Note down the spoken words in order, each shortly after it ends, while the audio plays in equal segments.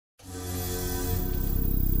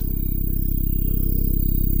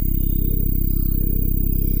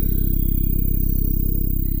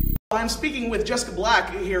I'm speaking with Jessika Black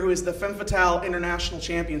here, who is the Femme Fatale International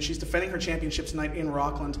Champion. She's defending her championship tonight in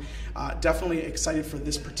Rockland. Definitely excited for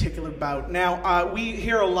this particular bout. Now, we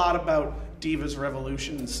hear a lot about divas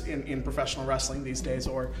revolutions in professional wrestling these days,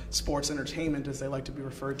 or sports entertainment as they like to be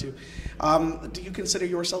referred to. Do you consider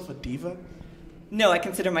yourself a diva? No, I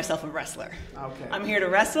consider myself a wrestler. Okay. I'm here to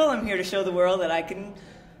wrestle. I'm here to show the world that I can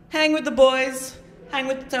hang with the boys, hang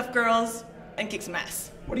with the tough girls, and kick some ass.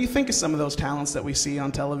 What do you think of some of those talents that we see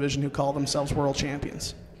on television who call themselves world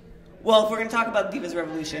champions? Well, if we're going to talk about Divas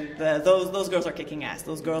Revolution, those girls are kicking ass.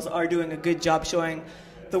 Those girls are doing a good job showing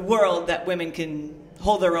the world that women can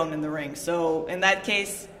hold their own in the ring. So in that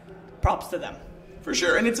case, props to them. For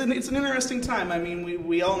sure, and it's an interesting time. I mean,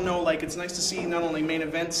 we all know, like, it's nice to see not only main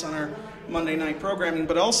events on our Monday night programming,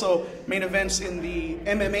 but also main events in the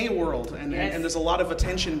MMA world, and there's a lot of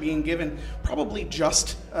attention being given, probably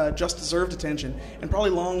just deserved attention, and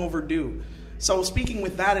probably long overdue. So speaking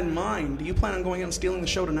with that in mind, do you plan on going out and stealing the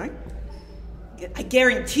show tonight? I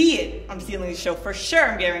guarantee it. I'm stealing the show. For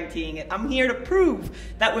sure, I'm guaranteeing it. I'm here to prove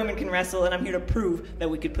that women can wrestle, and I'm here to prove that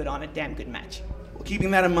we could put on a damn good match.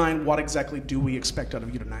 Keeping that in mind, what exactly do we expect out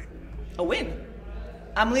of you tonight? A win.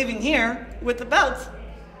 I'm leaving here with the belt.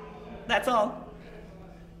 That's all.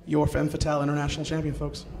 Your Femme Fatale International Champion,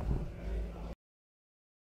 folks.